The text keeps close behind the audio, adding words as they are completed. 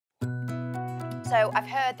So I've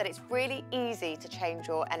heard that it's really easy to change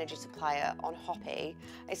your energy supplier on Hoppy.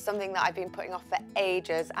 It's something that I've been putting off for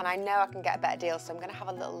ages, and I know I can get a better deal, so I'm going to have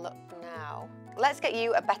a little look now. Let's get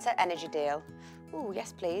you a better energy deal. Ooh,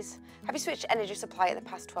 yes please. Have you switched energy supplier in the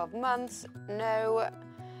past 12 months? No.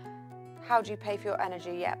 How do you pay for your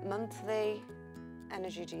energy? Yeah, monthly.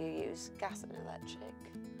 Energy do you use? Gas and electric.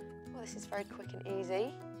 Well, this is very quick and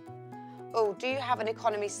easy. Oh, do you have an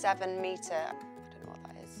economy 7 meter? I don't know what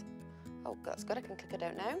that is. Oh, that's good. I can click I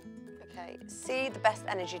don't know. Okay, see the best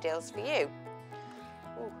energy deals for you.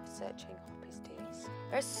 Oh, searching Hoppy's deals.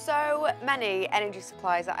 There's so many energy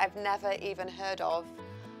suppliers that I've never even heard of.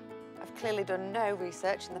 I've clearly done no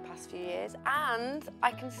research in the past few years, and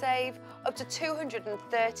I can save up to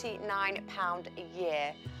 £239 a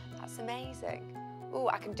year. That's amazing. Oh,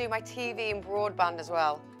 I can do my TV and broadband as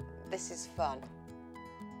well. This is fun.